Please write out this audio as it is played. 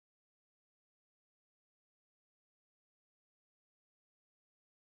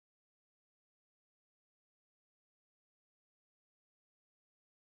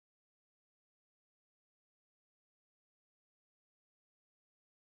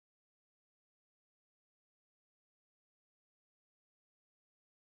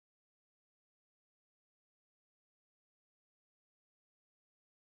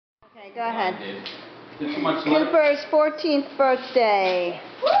Okay, go ahead. There's too much light. Cooper's 14th birthday.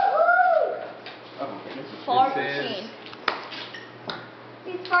 Woohoo! Oh, 14.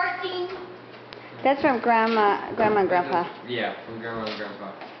 He's 14. That's from Grandma and Grandpa. Yeah, from Grandma and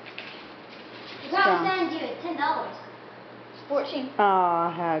Grandpa. Grandma sends you $10. It's 14. Oh,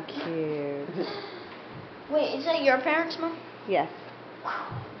 how cute. Wait, is that your parents' Mom? Yes.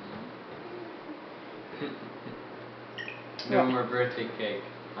 No more birthday cake.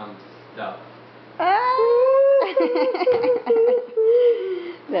 I'm stuffed. Ah.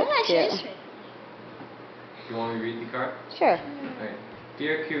 That's cute. Do you want me to read the card? Sure. Alright.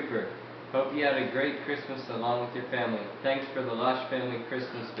 Dear Cooper, hope you had a great Christmas along with your family. Thanks for the Lush Family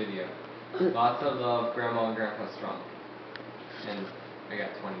Christmas video. Lots of love, Grandma and Grandpa Strong. And I got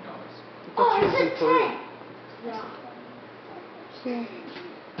 $20. Oh, it's a 10. Here.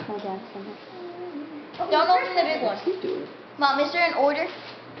 My dad sent it. Don't open the big one. Mom, is there an order?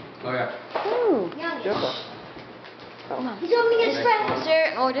 Oh yeah. Ooh. Mom. He's opening his present. Is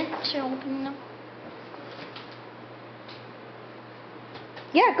there an order? Should I open them?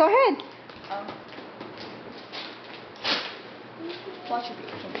 Yeah, go ahead. Watch your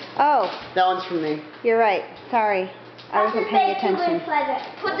video. Oh, That one's from me. you're right. Sorry. I wasn't paying attention.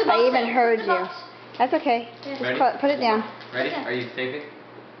 Put the box I even in. heard Put the you. box. That's okay. Just Ready? put it down. Ready? Are you saving?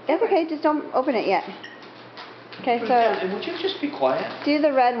 That's okay. Just don't open it yet. Okay, so And would you just be quiet? do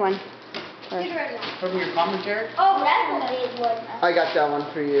the red one. Do first. the red one. From your commentary? Oh, that one is one. I got that one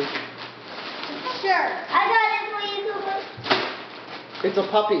for you. Sure. I got it for you, Cooper. It's a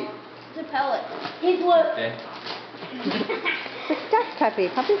puppy. It's a pellet. He's what? Okay. The stuffed puppy.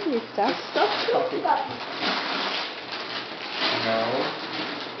 Puppies can be A stuffed. stuffed puppy. No.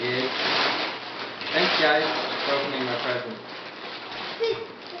 It's... Thanks guys for opening my present.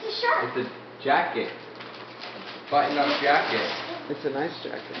 It's a shirt. It's a jacket. A button-up jacket. It's a nice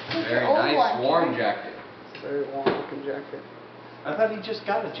jacket. It's Very an old nice, one. warm jacket. It's a very warm looking jacket. I thought he just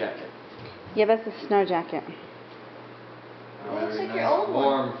got a jacket. Yeah, that's a snow jacket. looks Very like your nice, old one.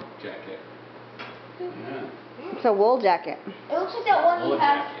 warm jacket. Yeah. It's a wool jacket. It looks like that one Wool you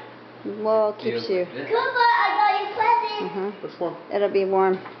have. jacket. Wool keeps you. Feels like this. Cooper, I got you present. Which one? It'll be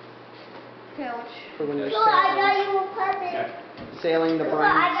warm. Okay, which? For when you're Cooper, I got you a present. sailing the Cooper,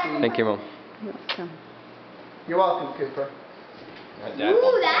 briny I got sea. you Thank you, Mom. So, You're welcome, Cooper. Dad Ooh,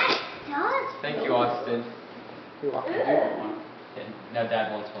 wants that does. Thank you, Austin. You're welcome. And now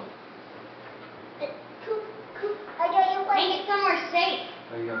Dad wants one. Coop, I got you a present. Make it somewhere safe.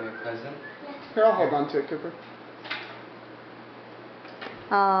 Oh, you got me a present? Here, I'll hold on to it, Cooper.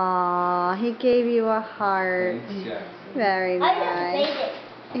 aw, he gave you a heart. Thanks, Jack. Very I just nice. made it.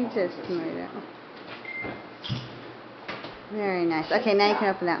 He just made it. Very nice. Okay, now you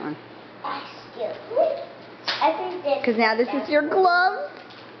can open that one. Excuse me. I think that. Because now this is your glove.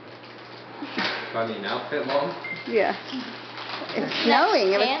 Got me an outfit, Mom? Yeah. It's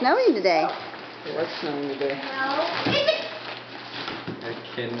snowing. It was snowing today. It was snowing today. No. It's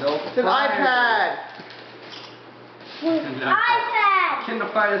A Kindle It's an iPad! an iPad. Kindle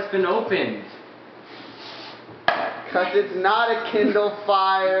Fire that's been opened. Because it's not a Kindle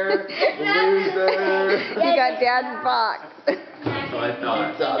Fire, loser. You got Dad's box. That's what I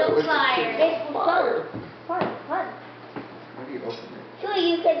thought. Thought it was a Fire. Kindle Fire. Fun. How do you open it? Sure,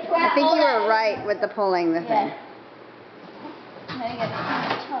 you can I grab think all you that. were right with the pulling the thing. Yeah. Now you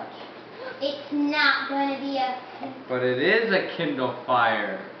gotta touch. It's not gonna be a. But it is a Kindle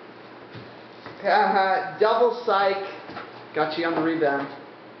Fire. Double psych. Got you on the rebound.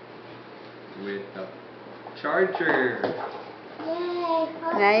 With a charger. Yay.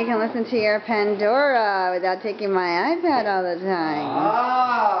 Now you can listen to your Pandora without taking my iPad all the time.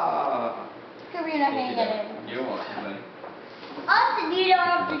 Ah! Cooper, you're not getting it. You're welcome, buddy. Austin, you don't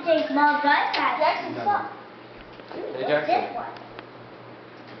have to take Mom's iPad. Jackson, stop. Hey, Jackson. This one.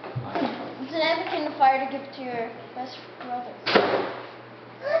 It's an epic Kindle Fire to give to your best brother.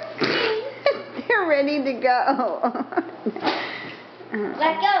 They're ready to go.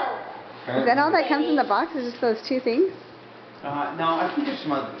 Let go. Is that all that comes in the box? Is just those two things? No, I think there's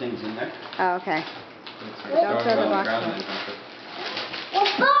some other things in there. Oh, okay. Don't throw the box in.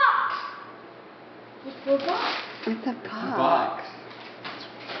 What box? It's the box. It's a box.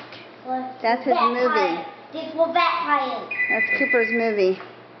 Box. That's his movie. This will vampire. That's Cooper's movie.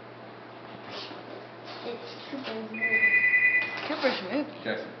 It's Cooper's movie. Cooper's movie?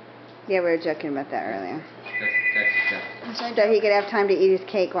 Jackson. Yeah, we were joking about that earlier. Jackson. So he could have time to eat his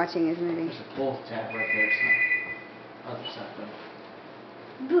cake watching his movie. There's a full tab right there, so. Other side,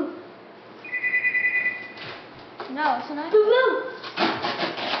 though. Boo. No, it's not. Boo boo.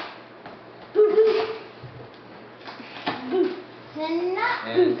 Boo boo. Boo. It's not.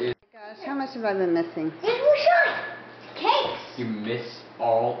 And it else have I been missing? It's more shine. Cakes. You miss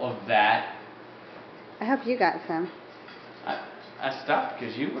all of that? I hope you got some. I stopped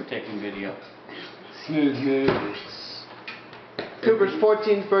because you were taking video. Smooth moves. Cooper's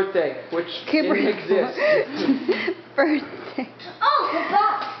 14th birthday, which Cooper didn't exist. birthday. Oh, the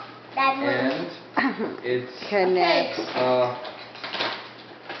box. That was. And it's Goodness.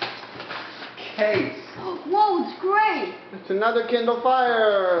 case. Whoa, it's great. It's another Kindle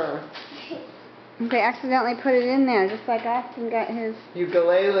Fire. They accidentally put it in there, just like Austin got his.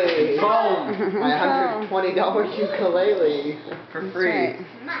 Ukulele. Phone. My $120 ukulele. For That's free. right.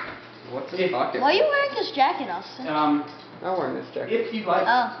 What's in the pocket? Why are you wearing this jacket, Austin? I'm wearing this jacket. If you like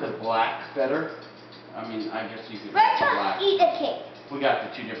Oh. the black better, I mean, I guess you could Let's wear black. eat the cake. We got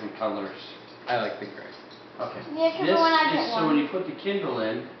the two different colors. I like the gray. Okay. Yeah, 'cause This when I is get so one. when you put the Kindle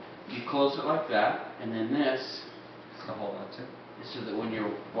in, you close it like that, and then this To hold on to. is so that when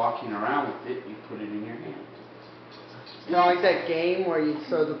you're walking around with it, you put it in your hand. Kind of like that game where you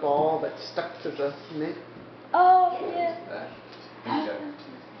throw the ball that's stuck to the mitt. Oh, yeah. There you go.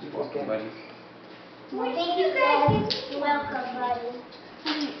 You're welcome, buddy. Thank you guys. Welcome, buddy.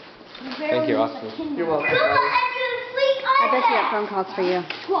 Thank you, Austin. You're welcome, Cooper, buddy. I do a sweet I bet you iPad. got phone calls for you.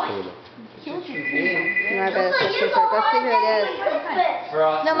 What? No, I bet it's just for. Go see who it is. For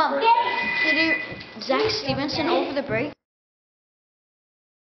Austin's No, Mom. birthday. Did you Zach Stevenson over the break?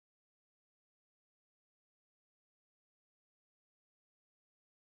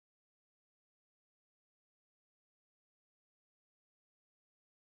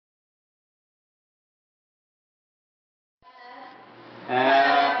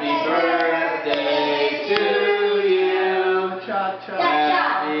 Happy birthday to you. Cha-cha.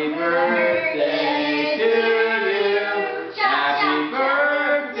 Happy birthday to you. Happy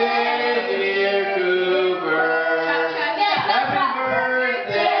birthday, dear Cooper. Happy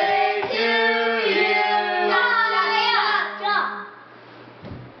birthday to you.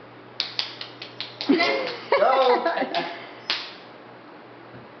 Go.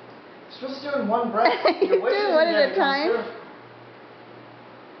 You're supposed to do it in one breath. Your Do wishes one are at a gonna come time. true.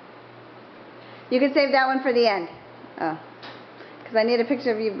 You can save that one for the end. Oh. Because I need a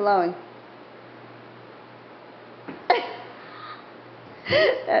picture of you blowing.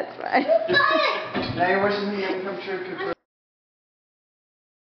 That's fine. Now your wishes are gonna come true, Cooper.